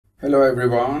Hello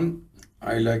everyone,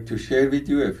 I'd like to share with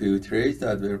you a few trades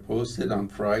that were posted on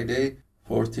Friday,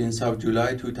 14th of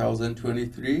July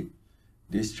 2023.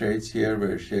 These trades here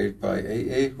were shared by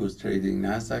AA, who's trading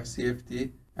Nasdaq CFD.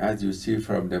 As you see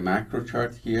from the macro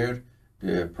chart here,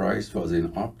 the price was in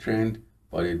uptrend,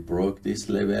 but it broke this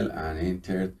level and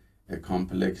entered a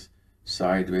complex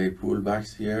sideways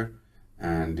pullbacks here.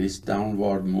 And this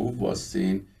downward move was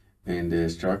seen in the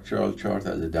structural chart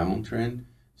as a downtrend.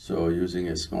 So using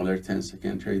a smaller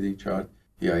 10-second trading chart,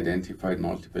 he identified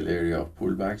multiple area of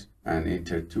pullbacks and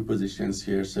entered two positions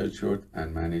here, sell short,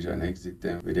 and managed and exit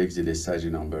them with exit strategy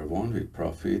number 1 with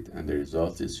profit, and the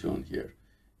result is shown here.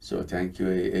 So thank you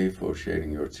AA for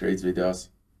sharing your trades with us.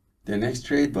 The next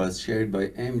trade was shared by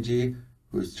MG,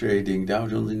 who's trading Dow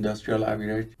Jones Industrial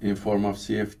Average in form of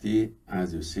CFD.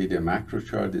 As you see, the macro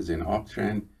chart is in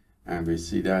uptrend, and we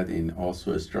see that in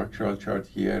also a structural chart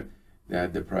here,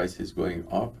 that the price is going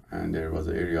up and there was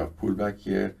an area of pullback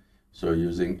here. So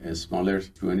using a smaller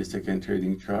 20-second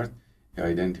trading chart, he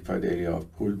identified the area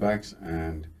of pullbacks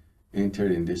and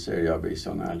entered in this area based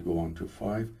on Algo 1 to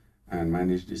 5 and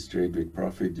managed this trade with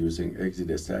profit using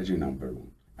exit strategy number 1.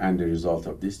 And the result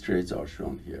of these trades are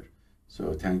shown here.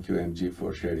 So thank you MG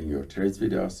for sharing your trades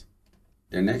with us.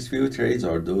 The next few trades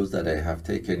are those that I have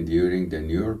taken during the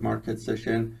New York market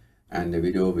session, and the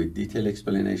video with detailed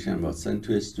explanation was sent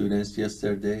to students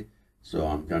yesterday, so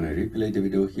I'm gonna replay the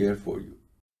video here for you.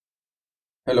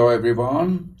 Hello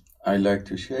everyone, I'd like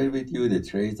to share with you the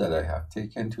trades that I have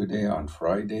taken today on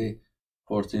Friday,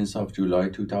 14th of July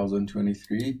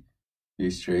 2023.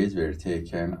 These trades were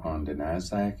taken on the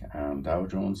Nasdaq and Dow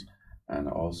Jones and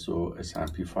also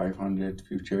S&P 500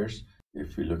 futures.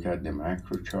 If we look at the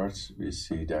macro charts, we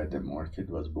see that the market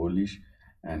was bullish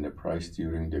and the price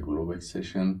during the global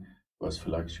session was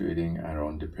fluctuating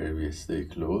around the previous day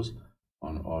close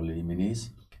on all E-minis.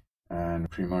 And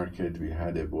pre-market we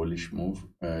had a bullish move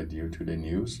due to the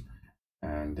news,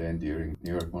 and then during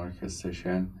New York market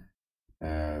session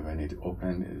when it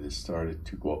opened, it started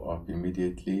to go up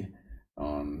immediately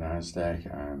on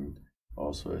Nasdaq and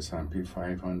also S&P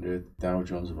 500. Dow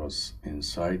Jones was in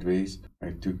sideways.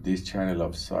 I took this channel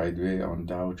of sideways on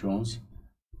Dow Jones,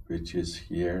 which is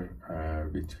here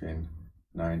between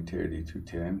 930 to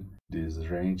 10. This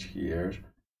range here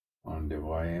on the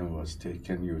YM was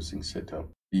taken using setup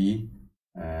B,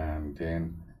 and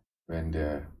then when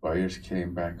the buyers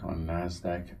came back on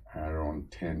Nasdaq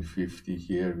around 1050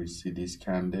 here, we see this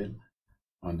candle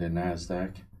on the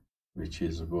Nasdaq which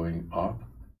is going up.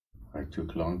 I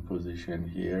took long position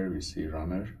here, we see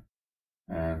runner,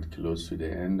 and close to the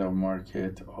end of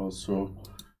market also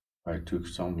I took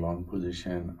some long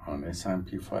position on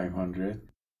S&P 500.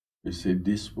 We see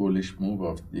this bullish move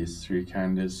of these three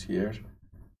candles here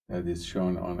that is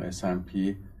shown on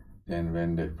S&P. Then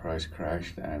when the price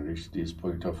crashed and reached this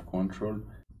point of control,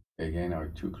 again I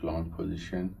took long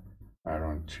position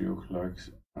around 3 o'clock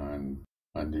and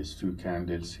on these two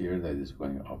candles here that is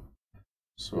going up.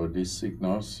 So these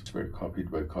signals were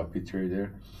copied by copy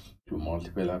trader to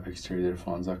multiple Apex Trader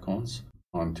funds accounts.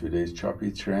 On today's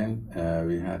choppy trend,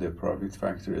 we had a profit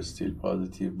factor still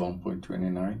positive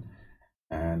 1.29,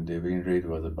 and the win rate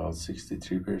was about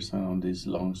 63% on these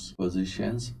long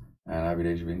positions, and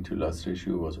average win to loss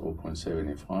ratio was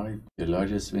 0.75. The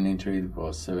largest winning trade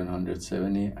was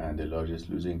 770 and the largest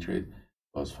losing trade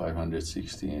was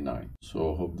 569.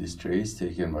 So hope this trade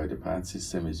taken by the PAAT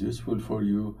system is useful for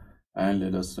you, and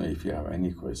let us know if you have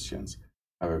any questions.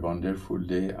 Have a wonderful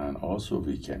day and also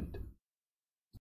weekend.